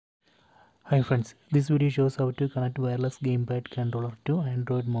Hi friends, this video shows how to connect wireless gamepad controller to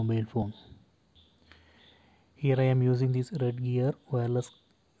Android mobile phone. Here I am using this Redgear wireless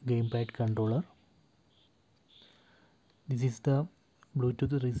gamepad controller. This is the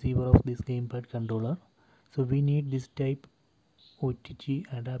Bluetooth receiver of this gamepad controller. So we need this type OTG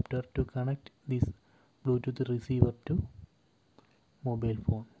adapter to connect this Bluetooth receiver to mobile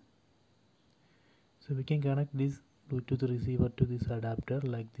phone. So we can connect this Bluetooth receiver to this adapter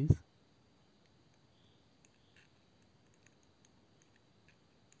like this.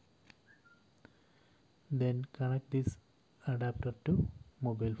 Then connect this adapter to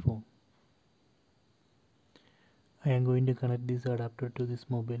mobile phone. I am going to connect this adapter to this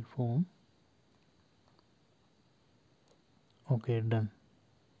mobile phone. Okay, done.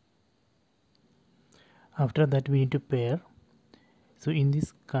 After that we need to pair. So in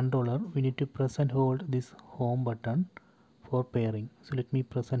this controller we need to press and hold this home button for pairing. So let me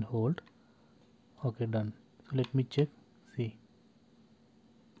press and hold. Okay, done. So let me check. See,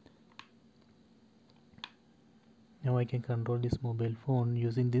 now I can control this mobile phone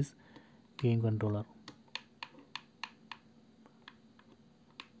using this game controller.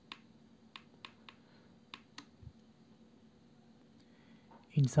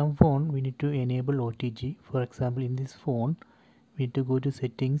 In some phone we need to enable OTG. For example, in this phone we need to go to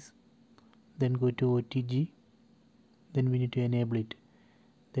settings, then go to OTG, then we need to enable it.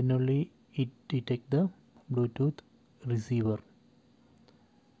 Then only it detect the Bluetooth receiver.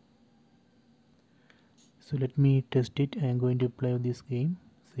 So let me test it. I am going to play this game.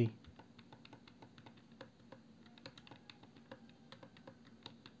 See,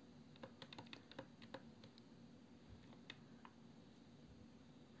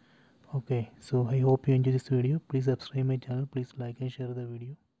 okay, so I hope you enjoy this video. Please subscribe my channel. Please like and share the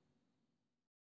video.